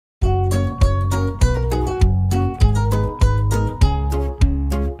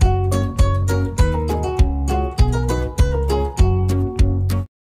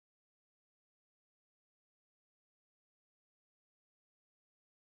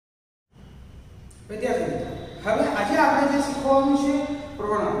વિદ્યાર્થી મિત્રો, હવે આજે આપણે જે શીખવાનું છે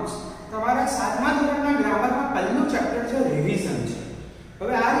પ્રોનાઉન્સ. તમારા 7મા ધોરણના ગ્રામરમાં પહેલું ચેપ્ટર છે રિવિઝન છે.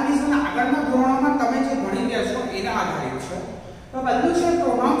 હવે આ રિવિઝન આગળના ધોરણોમાં તમે જે ભણી ગયા છો એના આધારિત છે. તો પહેલું છે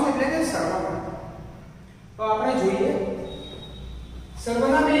પ્રોનાઉન્સ એટલે કે સર્વનામ. તો આપણે જોઈએ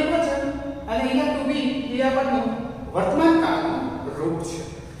સર્વનામ એકવચન અને એના ટુ બી ક્રિયાપદનું વર્તમાન કાળનું રૂપ છે.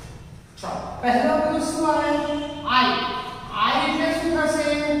 ચાલો પહેલો પદ શું આવે? આઈ. આઈ એટલે શું થશે?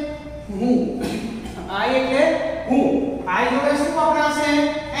 હું. આઈ એટલે હું. આઈ જોડે શું વપરાશે?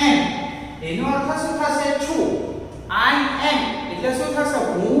 એમ. એનો અર્થ શું થશે? છું. આઈ એમ એટલે શું થશે?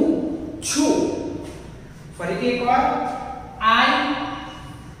 હું છું. ફરીથી એકવાર આઈ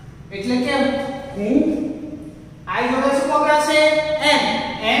એટલે કે હું. આઈ જોડે શું વપરાશે? એમ.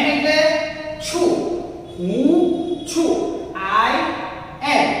 એમ એટલે છું. હું છું. આઈ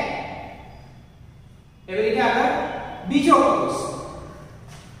એમ. એવી રીતે આગળ બીજો પુરુષ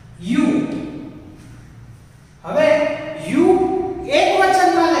યુ. હવે યુ એક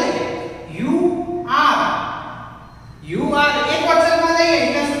વચનમાં લઈએ. You are. યુ આર એક વચનમાં લઈએ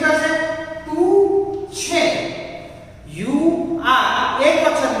એટલે શું થશે? તું છે. યુ આર એક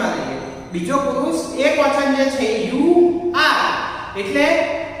વચનમાં લઈએ. બીજો પુરુષ એક વચન જે છે યુ આર એટલે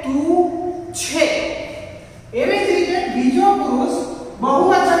તું છે. એવી જ રીતે બીજો પુરુષ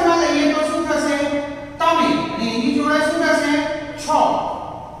બહુવચનમાં લઈએ તો શું થશે? તમે. અને એની જોડે શું થશે? છો.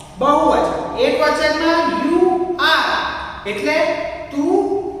 બહુવચન. એક વચનમાં યુ આર એટલે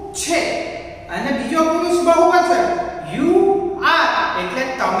તું છે. અને બીજો પુરુષ બહુવચન યુ આર એટલે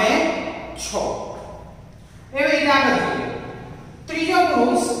તમે છો. એવી રીતે આગળ જોઈએ. ત્રીજો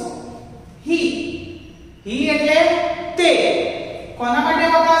પુરુષ હી. હી એટલે તે. કોના માટે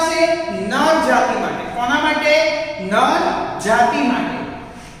વપરાશે? નર જાતિ માટે. કોના માટે? નર જાતિ માટે.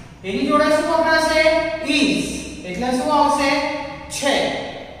 એની જોડે શું વપરાશે? is એટલે શું આવશે? છે.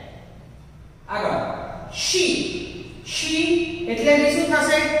 આગળ she. she એટલે શું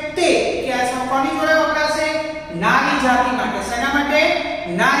થશે? તે. કે આ કોની જોડે વપરાશે? નારી જાતિ માટે. શેના માટે?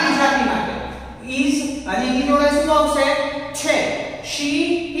 નારી જાતિ માટે. is અને એની જોડે શું આવશે? છે. she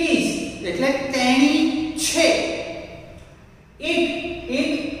is એટલે તેણી છે. it.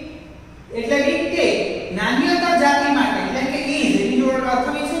 it એટલે કે તે. નાન્યતા જાતિ માટે એટલે કે is એની જોડે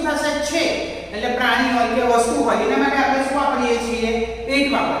અર્થમાં શું થશે? છે. એટલે પ્રાણી હોય કે વસ્તુ હોય એના માટે આપણે શું વાપરીએ છીએ?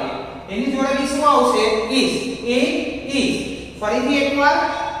 it વાપરીએ. એની જોડે બી શું આવશે? is. it is. ફરીથી એકવાર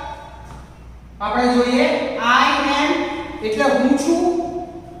આપણે જોઈએ I am એટલે હું છું.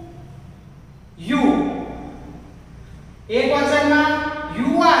 you એક વચનમાં you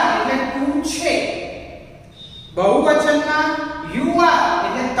are એટલે તું છે. બહુવચનમાં you are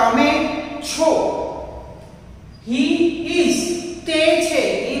એટલે તમે છો. he is તે છે.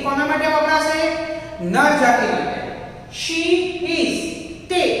 એ કોના માટે વપરાશે? નર જાતિ માટે. she is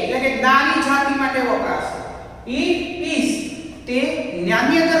તે એટલે કે નારી જાતિ માટે વપરાશે. it is તે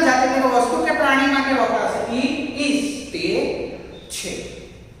નાન્યતર જાતિ એટલે વસ્તુ કે પ્રાણી માટે વપરાશે. it is તે છે.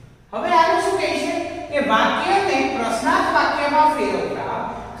 હવે આગળ શું કહે છે કે વાક્યને પ્રશ્નાર્થ વાક્યમાં ફેરવતા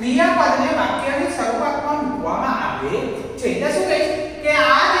ક્રિયાપદને વાક્યની શરૂઆતમાં મૂકવામાં આવે છે. એટલે શું કહે છે કે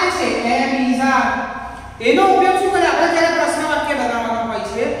આ જે છે am is are એનો ઉપયોગ શું કરે? આપણે જ્યારે પ્રશ્ન વાક્ય બનાવવાનો હોય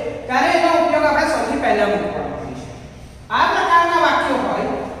છે ત્યારે એનો ઉપયોગ આપણે સૌથી પહેલા મૂકવાનો હોય છે. આ પ્રકારના વાક્યો હોય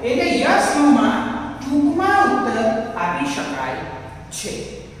એને યસ નો માં ટૂંકમાં ઉત્તર આપી શકાય છે.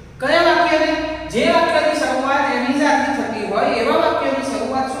 કયા વાક્યને? જે વાક્યની શરૂઆત am is are થી થતી હોય એવા વાક્યની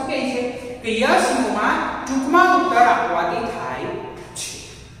શરૂઆત શું કહે છે કે યસ નો માં ટૂંકમાં ઉત્તર આપવાથી થાય છે.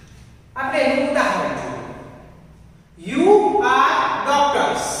 આપણે એનું ઉદાહરણ જોઈએ. You are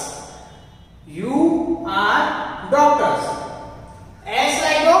doctors. You are doctors. s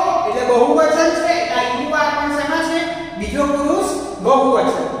લાગ્યો એટલે બહુવચન છે. આ you are પણ શેમાં છે? બીજો પુરુષ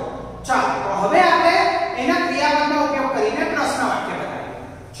બહુવચન. ચાલો તો હવે આપણે એના ક્રિયાપદનો ઉપયોગ કરીને પ્રશ્ન વાક્ય બનાવીએ.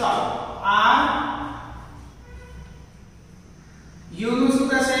 ચાલો are you નું શું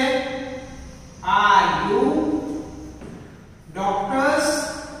થશે? are you doctors?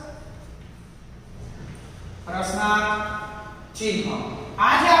 પ્રશ્નાર્થ ચિહ્ન.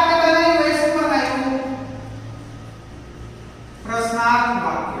 આજે આપણે બનાવ્યું એ શું બનાવ્યું? પ્રશ્નાર્થ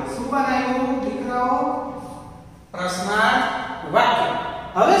વાક્ય. શું બનાવ્યું દીકરાઓ? પ્રશ્નાર્થ વાક્ય.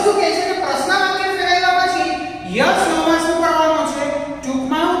 હવે શું કહે છે કે પ્રશ્ન વાક્ય ફેરવ્યા પછી યસ નો માં શું કરવાનું છે?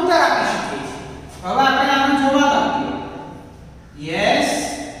 ટૂંકમાં ઉત્તર આપી શકીએ છીએ. હવે આપણે આનો જવાબ આપીએ. yes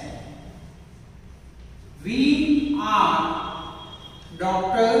we are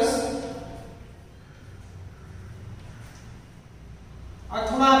doctors.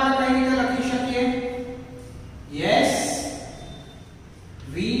 અથવા આપણે કઈ રીતે લખી શકીએ? yes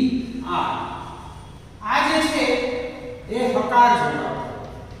we are. આ જે છે એ હકાર જવાબ.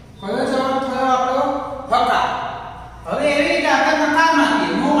 કયો જવાબ થયો આપણો હકાર. હવે એવી રીતે આપણે નકાર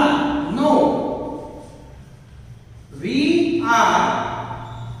માંગીએ નો માં. નો we are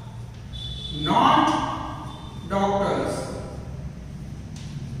not doctors.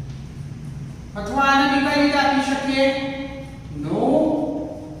 અથવા આને બીજી રીતે આપી શકીએ no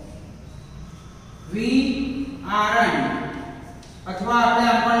we aren't. અથવા આપણે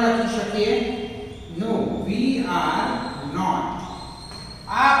આમ પણ લખી શકીએ no we are not.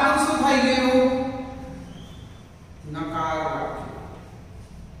 આ આપણું શું થઈ ગયું? નકાર વાક્ય.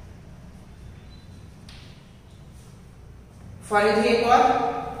 ફરીથી એકવાર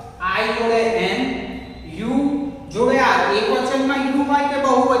I જોડે n, you જોડે r. એકવચનમાં you હોય કે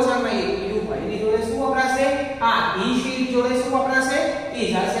બહુવચનમાં you હોય, એની જોડે શું વપરાશે? આ he she જોડે શું વપરાશે?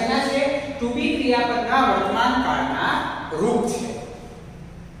 is. આ શેના છે? to be ક્રિયાપદના વર્તમાન કાળના રૂપ છે.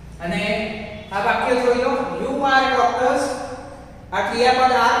 અને આ વાક્ય જોઈ લો, you are doctors. આ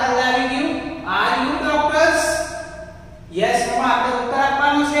ક્રિયાપદ are પહેલા આવી ગયું. are you doctors? yes માં આપણે ઉત્તર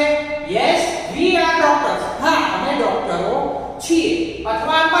આપવાનો છે yes we are doctors. હા, અમે ડોક્ટરો છીએ.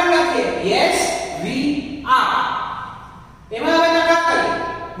 અથવા પણ લખીએ yes we are. એમાં હવે નકાર કરીએ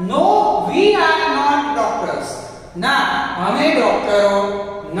no we are not doctors. ના, અમે ડોક્ટરો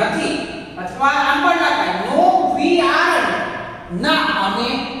નથી. અથવા આમ પણ લખાય no we aren't. ના, અમે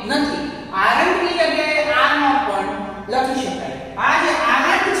નથી. aren't ની જગ્યાએ are not પણ લખી શકાય. આ જે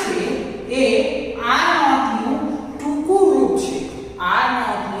aren't છે એ are not નું ટૂંકું રૂપ છે. are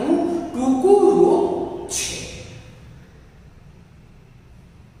not નું ટૂંકું રૂપ છે.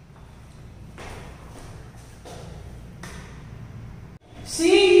 She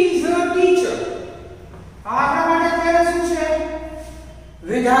is a teacher. આપણા માટે અત્યારે શું છે?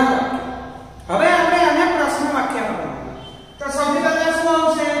 વિધાન વાક્ય. હવે આપણે આને પ્રશ્ન વાક્યમાં બનાવવું. તો સૌથી પહેલા શું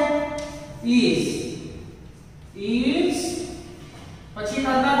આવશે? is. પછી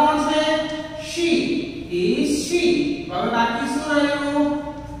કર્તા કોણ છે? she. is she. હવે બાકી શું રહ્યું?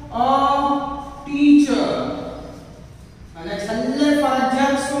 a teacher. અને છેલ્લે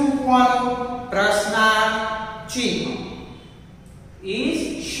ફરજિયાત શું મૂકવાનું? પ્રશ્નાર્થ ચિહ્ન. is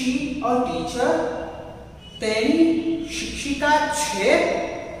she a teacher? તેની શિક્ષિકા છે?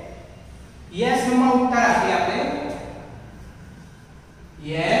 yes માં ઉત્તર આપીએ આપણે.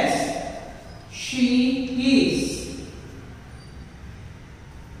 yes she is.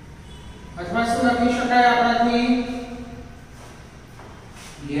 અથવા શું લખી શકાય આપણાથી?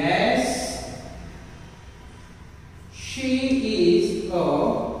 yes she is a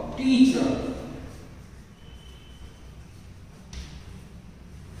teacher.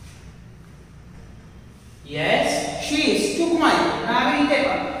 yes she is. ટૂંકમાં આવી રીતે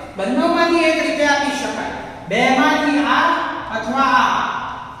પણ બંનેમાંથી એક રીતે આપી શકાય. બેમાંથી આ અથવા આ.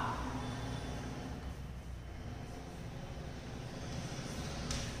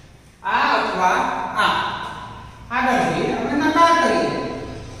 આ અથવા આ. આગળ જઈએ, આપણે નકાર કરીએ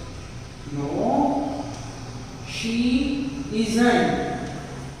no she isn't.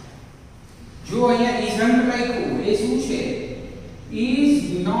 જો અહીંયા isn't લખ્યું એ શું છે? is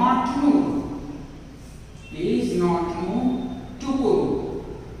not નું. is not નું ટૂંકું રૂપ.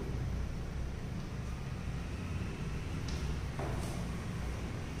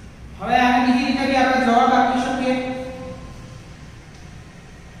 હવે આને બીજી રીતે બી આપણે જવાબ આપી શકીએ.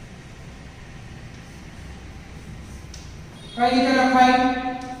 કઈ રીતે લખાય?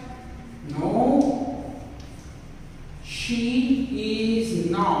 no she is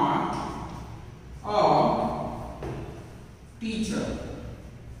not a teacher.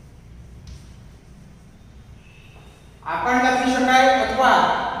 આ પણ લખી શકાય. અથવા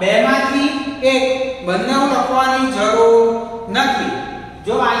બેમાંથી એક. બંને લખવાની જરૂર નથી.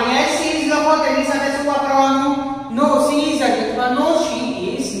 જો આ yes she is લખો તેની સાથે શું વાપરવાનું? no she is અથવા no she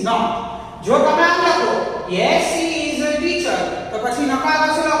is not. જો તમે આમ લખો yes she is a teacher તો પછી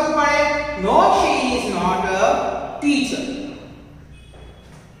નકારમાં શું લખવું પડે? no she is not a teacher.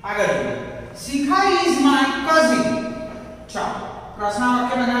 આગળ શિખા is my cousin. ચાલો પ્રશ્ન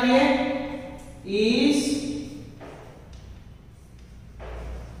વાક્ય બનાવીએ. is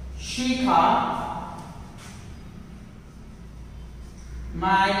Shikha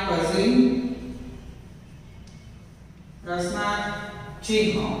my cousin? પ્રશ્નાર્થ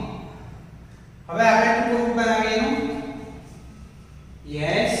ચિહ્ન. હવે આપણે ટૂંકું રૂપ બનાવીએ એનું.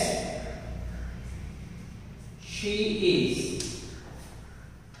 yes she is.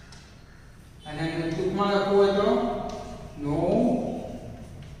 અને ટૂંકમાં લખવું હોય તો no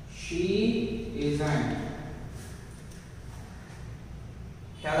she isn't.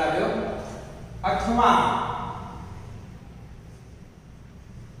 ખ્યાલ આવ્યો? અથવા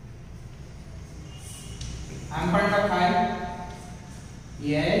આમ પણ લખાય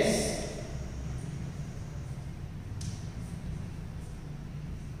yes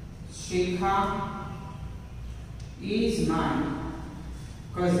Shikha is my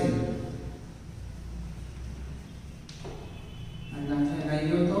cousin.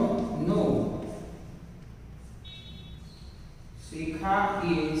 No, Shikha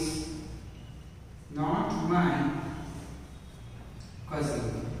is not my cousin.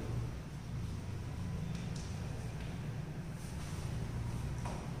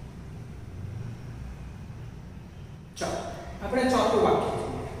 चलो આપણે ચોથું વાક્ય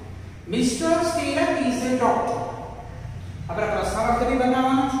mister stellar is a doctor. આપણે પ્રશ્નાર્થ બી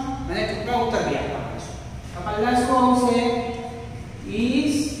બનાવવાનો છે અને ટૂંકા ઉત્તર બી આપવાના છે. તો પહેલા શું આવશે?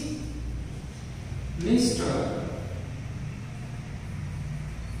 Is mister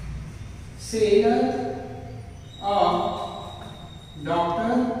stellar a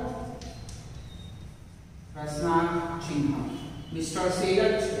doctor? પ્રશ્નાર્થ ચિહ્ન. મિસ્ટર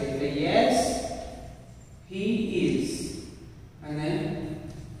સ્ટેલર છે એટલે યસ he is અને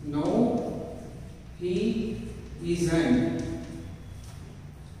no he isn't.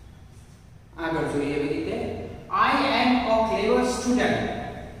 આગળ જોઈએ એવી રીતે I am a clever student.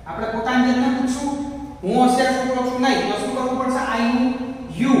 આપણે પોતાની જાતને પૂછશું હું હોશિયાર છોકરો છું નહીં તો શું કરવું પડશે? I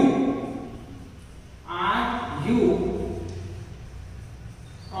you are you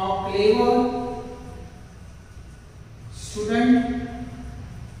a clever student?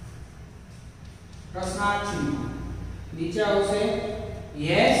 प्रश्नार्थ चिन्ह. नीचे આવશે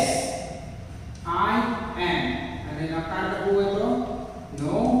yes I am અને નકાર કરવું હોય તો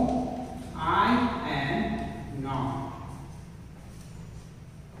no I am not.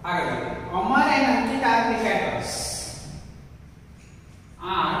 આગળ અમર and Ankit are cricketers.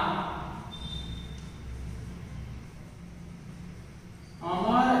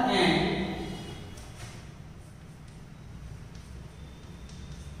 Amar and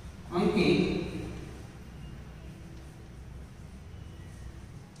Ankit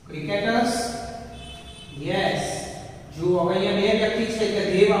cricketers? Yes. જો હવે અહીંયા બે વ્યક્તિ છે એટલે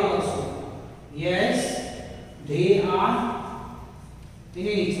they વાપરશું. Yes they are.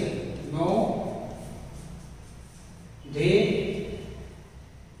 એની નીચે no they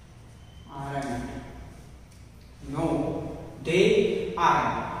aren't. No they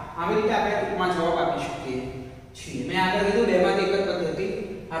aren't. આવી રીતે આપણે ટૂંકમાં જવાબ આપી શકીએ છીએ. મેં આગળ કીધું બેમાંથી એક જ પદ્ધતિ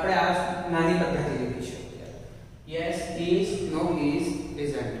આપણે આ નાની પદ્ધતિ લીધી છે. yes is no is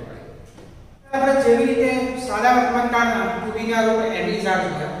isn't. આપણે જેવી રીતે સાદા વર્તમાનકાળના ટુ બી ના રૂપ એબીઝ આ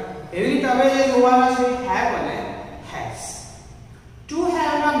જોયા એવી રીતે હવે જે જોવાના છે હેવ અને હેઝ. ટુ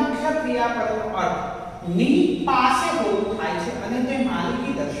હેવ ના મુખ્ય ક્રિયાપદનો અર્થ ની પાસે હોવું થાય છે અને તે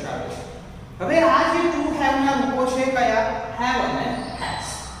માલિકી દર્શાવે છે. હવે આ જે ટુ હેવ ના રૂપો છે કયા? હેવ અને હેઝ.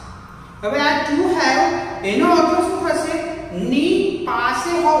 હવે આ ટુ હેવ એનો અર્થ શું થશે? ની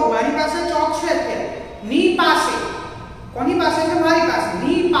પાસે હોવું. મારી પાસે ચોક છે અત્યારે ની પાસે. કોની પાસે છે? મારી પાસે.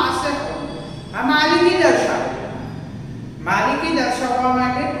 ની પાસે હોવું આ માલિકી દર્શાવે. માલિકી દર્શાવવા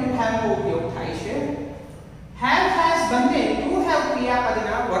માટે ટુ હેવ નો ઉપયોગ થાય છે. હેવ હેઝ બંને ટુ હેવ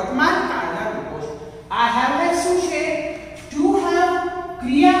ક્રિયાપદના વર્તમાન કાળના રૂપો છે. આ હેવ હેઝ શું છે? ટુ હેવ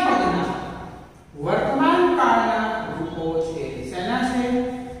ક્રિયાપદના વર્તમાન કાળના રૂપો છે. શેના છે?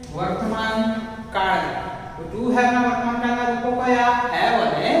 વર્તમાન કાળના. તો ટુ હેવ ના વર્તમાન કાળના રૂપો કયા? હેવ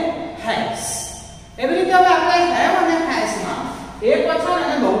અને હેઝ. એવી રીતે હવે આપણે હેવ અને હેઝ માં એકવચન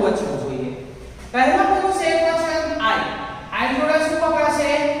અને બહુવચન જોઈએ. પહેલા પુરુષ એકવચન I જોડે શું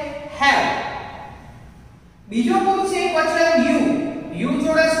વપરાશે? have. બીજો પુરુષ એકવચન you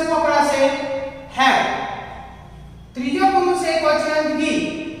જોડે શું વપરાશે? have. ત્રીજો પુરુષ એકવચન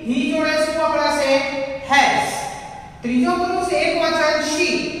he જોડે શું વપરાશે? has. ત્રીજો પુરુષ એકવચન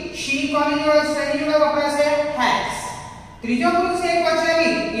she કોની જોડે વપરાશે? has. ત્રીજો પુરુષ એકવચન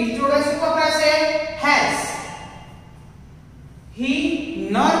it જોડે શું વપરાશે? has. he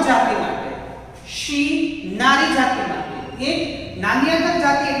નર જાતિ માટે, she નારી જાતિ માટે, એક નાન્યતર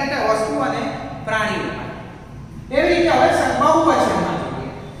જાતિ એટલે કે વસ્તુ અને પ્રાણીઓ માટે. એવી રીતે હવે બહુવચનમાં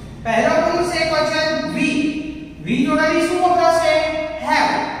જોઈએ. પહેલો પુરુષ એકવચન we જોડે શું વપરાશે?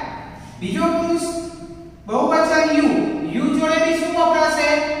 have. બીજો પુરુષ બહુવચન you જોડે બી શું વપરાશે?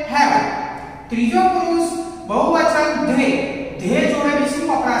 have. ત્રીજો પુરુષ બહુવચન they જોડે બી શું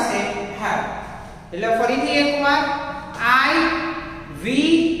વપરાશે? have. એટલે ફરીથી એકવાર I we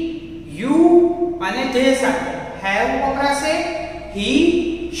you અને they સાથે have વપરાશે, he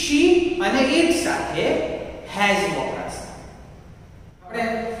she અને it સાથે has વપરાશે. આપણે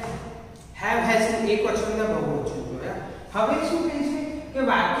have has એકવચન અને બહુવચન જોયા. હવે શું કહે છે કે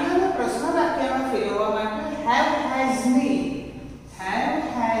વાક્યને પ્રશ્ન વાક્યમાં ફેરવવા માટે have has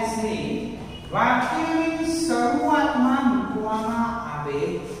ને વાક્યની શરૂઆતમાં મૂકવામાં આવે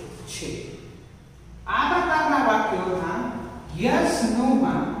છે. આ પ્રકારના વાક્યોના યસ નો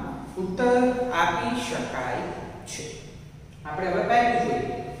માં ઉત્તર આપી શકાય છે. આપણે હવે પહેલું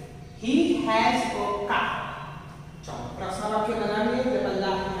જોઈએ. He has a car. ચાલો પ્રશ્ન વાક્ય બનાવીએ. એટલે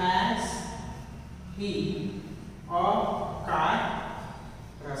પહેલા has he a car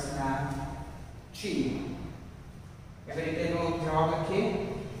પ્રશ્ન ચિહ્ન. એવી રીતે નો જવાબ લખીએ.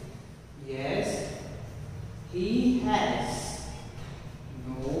 Yes, he has.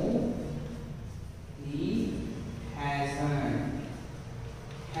 No, he hasn't.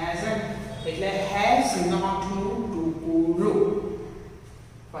 Hasn't એટલે has not નું ટૂંકું રૂપ.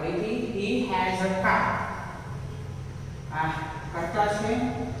 ફરીથી he has a car. આ કર્તા છે,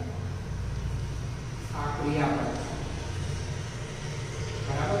 આ ક્રિયાપદ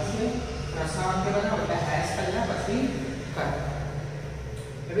બરાબર છે. પ્રશ્ન વાક્ય બનાવો એટલે has પહેલા પછી કર્તા.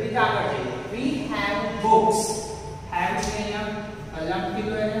 એવી રીતે આગળ જઈએ. We have books. have છે અહીંયા અલગ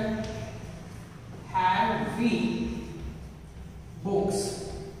કીધું એને. have we books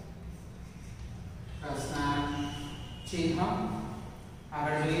પ્રશ્ન ચિહ્ન.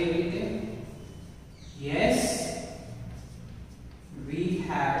 આગળ જોઈએ એવી રીતે. Yes, we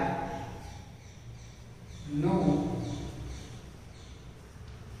have. No,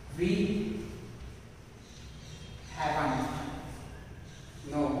 we haven't.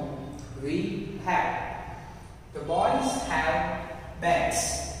 No, we have. The boys have bags.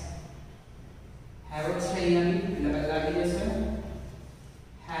 Have છે અહીંયા એટલે બદલાવી જશે.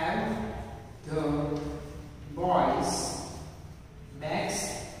 Have the boys bags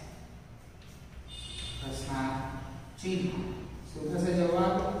પ્રશ્ન ચિહ્ન. શું થશે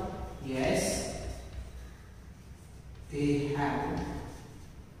જવાબ? Yes, they have.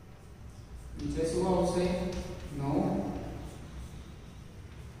 નીચે શું આવશે? No,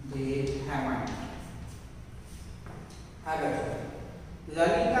 they haven't. આગળ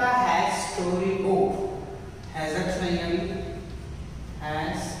Lalita has story book. has જ છે અહીંયા.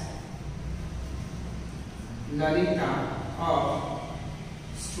 has Lalita a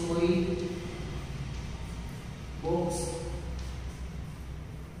story books.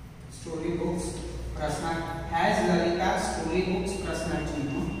 story books પ્રશ્ન. has લલિતા story books પ્રશ્ન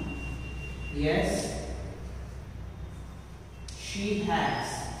ચિહ્ન. Yes, she has.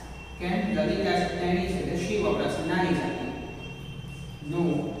 કેમ? લલિતા તેણી છે એટલે she વપરાશે નાની જાતિ. No,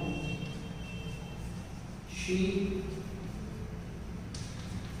 she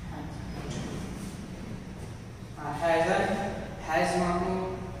hasn't. has નું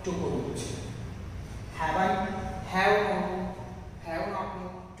ટૂંકું રૂપ છે.